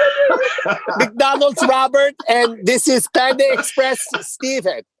 McDonald's Robert, and this is Panda Express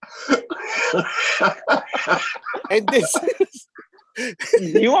Steven. And this is...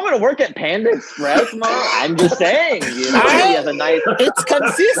 You want me to work at Panda Express, Mom? I'm just saying. You know, he has a nice... It's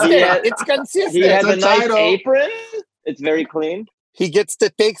consistent. It's consistent. He has It's a a nice title. apron. It's very clean. He gets to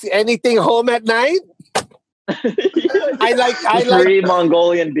take anything home at night. I like free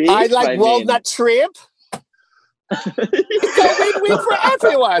Mongolian beef. I like walnut shrimp. It's a win-win for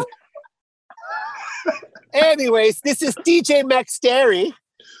everyone. Anyways, this is DJ McSterry.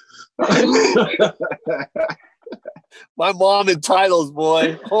 My mom in titles,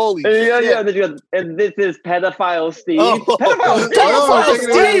 boy. Holy shit. Yeah. And this is Pedophile Steve. Oh, Pedophile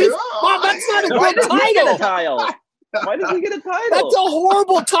Steve. Mom, that's not a Why good does he get a title. title? Why does he get a title? That's a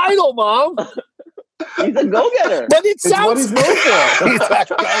horrible title, Mom. He's a go-getter. But it It's what sounds he's known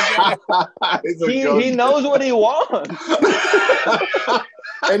for. He knows what he wants.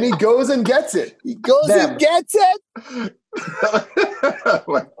 And he goes and gets it. He goes and gets it. Oh,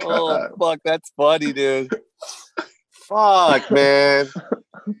 my Oh, God. fuck, that's funny, dude. Fuck, man.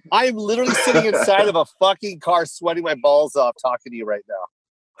 I'm literally sitting inside of a fucking car sweating my balls off talking to you right now.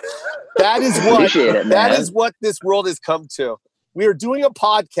 That is what Appreciate it, that man. is what this world has come to. We are doing a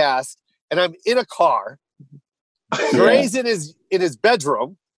podcast and I'm in a car. Gray's in his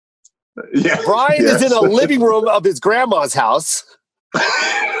bedroom. Yeah. Brian is in a living room of his grandma's house.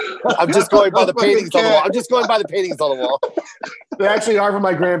 I'm just going by the paintings on the wall. I'm just going by the paintings on the wall. They actually are from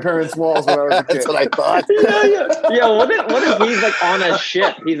my grandparents' walls when I was a kid. That's what I thought. Yeah. What if he's like on a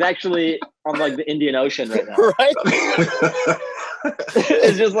ship? He's actually on like the Indian Ocean right now. Right?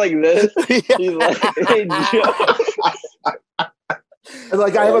 It's just like this. He's like, hey, Joe. And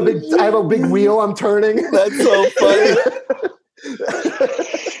like I have a big wheel I'm turning. That's so funny.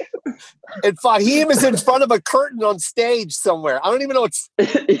 And Fahim is in front of a curtain on stage somewhere. I don't even know what's.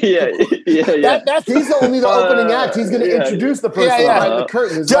 Yeah. He's only the opening act. He's going to introduce the person behind the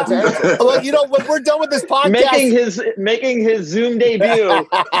curtain. Who's about to enter. Well, you know, when we're done with this podcast, making his Zoom debut.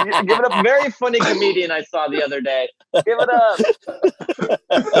 Give it up, very funny comedian I saw the other day. Give it up.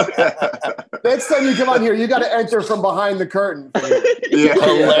 Next time you come on here, you got to enter from behind the curtain. Yeah.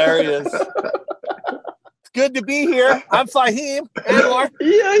 Hilarious. Good to be here. I'm Fahim Anwar.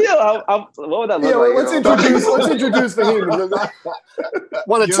 What would that look like? Let's introduce Fahim.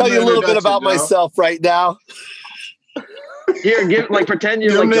 Want to tell you a little bit about myself right now. Here, pretend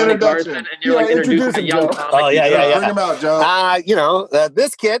you're Give like him the Johnny introduction. Carson and you're like introducing a young comic. Oh, yeah. Bring him out, Joe.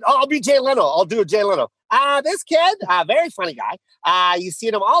 This kid. Oh, I'll be Jay Leno. I'll do a Jay Leno. This kid, very funny guy. You see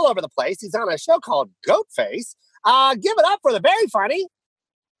him all over the place. He's on a show called Goat Face. Give it up for the very funny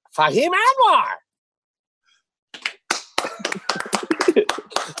Fahim Anwar.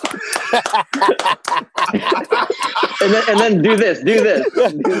 and then do this.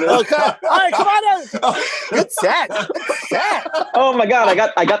 Okay. All right, come on in. Good set. Oh my God, I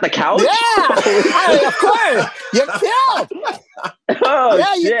got the couch. Yeah, of course. You killed. Oh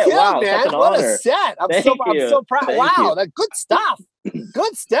Yeah, you shit! killed, Wow, man. such an What honor. a set. I'm Thank you. so proud. Thank Wow, you. that's good stuff.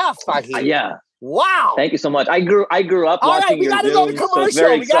 Good stuff, Fahim. Yeah. Wow. Thank you so much. I grew up All right, watching we your gotta go to Zooms, so commercial. it's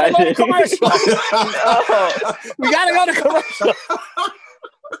very We gotta go to exciting. commercial. Oh. We gotta go to commercial.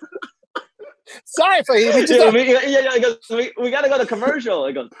 Sorry, Fahim. We just It goes, we gotta go to commercial.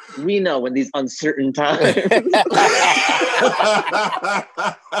 It goes, we know in these uncertain times.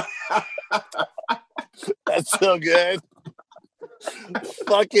 That's so good.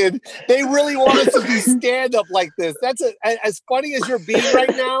 Fucking, they really want us to do stand up like this. That's as funny as you're being right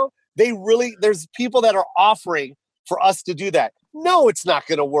now. There's people that are offering for us to do that. No, it's not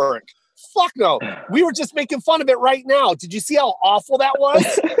going to work. Fuck no. We were just making fun of it right now. Did you see how awful that was?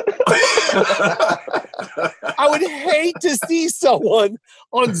 I would hate to see someone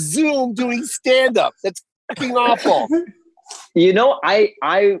on Zoom doing stand up. That's fucking awful. You know, I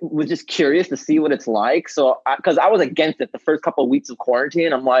was just curious to see what it's like. So, because I was against it the first couple of weeks of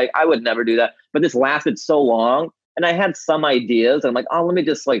quarantine. I'm like, I would never do that. But this lasted so long. And I had some ideas. And I'm like, oh, let me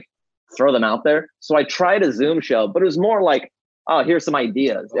just like throw them out there. So I tried a Zoom show, but it was more like, oh, here's some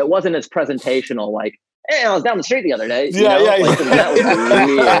ideas. It wasn't as presentational. Like, Hey, I was down the street the other day. Yeah. Like, that was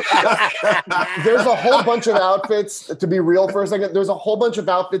weird. There's a whole bunch of outfits, to be real for a second, there's a whole bunch of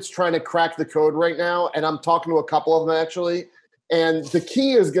outfits trying to crack the code right now, and I'm talking to a couple of them actually. And the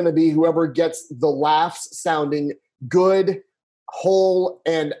key is going to be whoever gets the laughs sounding good, whole,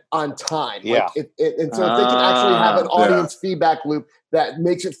 and on time. Yeah. And so if they can actually have an audience feedback loop that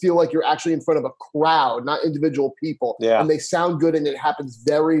makes it feel like you're actually in front of a crowd, not individual people. Yeah. And they sound good and it happens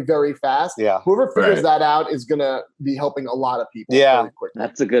very, very fast. Yeah. Whoever figures that out is going to be helping a lot of people. Yeah. Very quickly.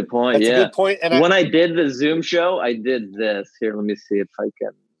 That's a good point. That's a good point. And when I did the Zoom show, I did this. Here, let me see if I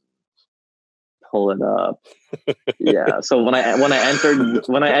can pull it up. Yeah. So when I entered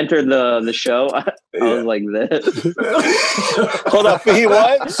the show, I was like this. Hold up,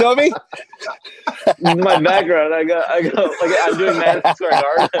 what? Show me. My background. I go like I'm doing Madison Square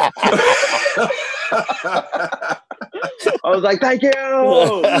Garden. I was like, thank you.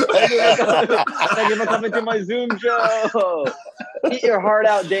 Thank you for coming to my Zoom show. Eat your heart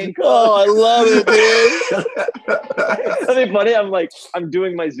out, Dane Cook. Oh, I love it, dude. That'd be funny. I'm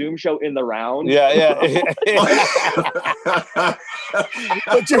doing my Zoom show in the round. Yeah.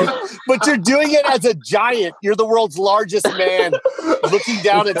 but you're doing it as a giant. You're the world's largest man looking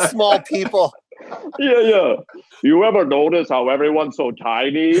down at small people. Yeah. You ever notice how everyone's so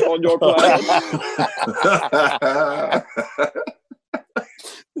tiny on your planet?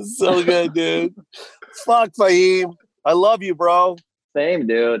 So good, dude. Fuck, Fahim. I love you, bro. Same,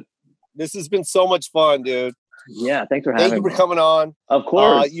 dude. This has been so much fun, dude. Yeah, thanks for having me. Thank you for coming on. Of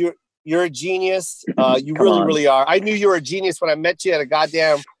course. You're a genius. You really are. I knew you were a genius when I met you at a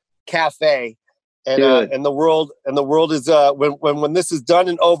goddamn cafe. And the world is when this is done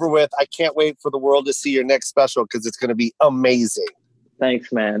and over with, I can't wait for the world to see your next special because it's going to be amazing.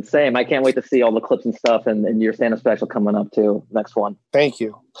 Thanks, man. Same. I can't wait to see all the clips and stuff and your stand-up special coming up too. Next one. Thank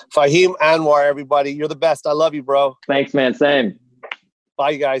you. Fahim Anwar, everybody. You're the best. I love you, bro. Thanks, man. Same.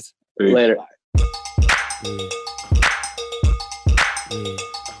 Bye, you guys. Later. Bye.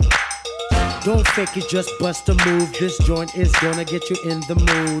 Don't fake it, just bust a move. This joint is gonna get you in the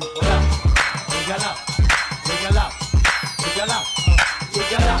mood.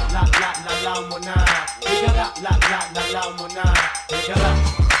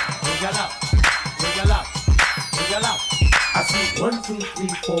 I see 1, 2, 3,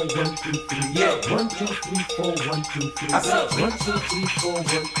 4, 1, 2, 3. Yeah, 1, 2, 3, 4, 1, 2, 3. I see 1, 2, 3, 4, 1, 2,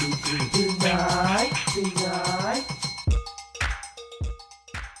 3. Tonight.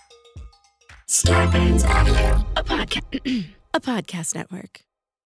 Starburns Audio, a podcast network.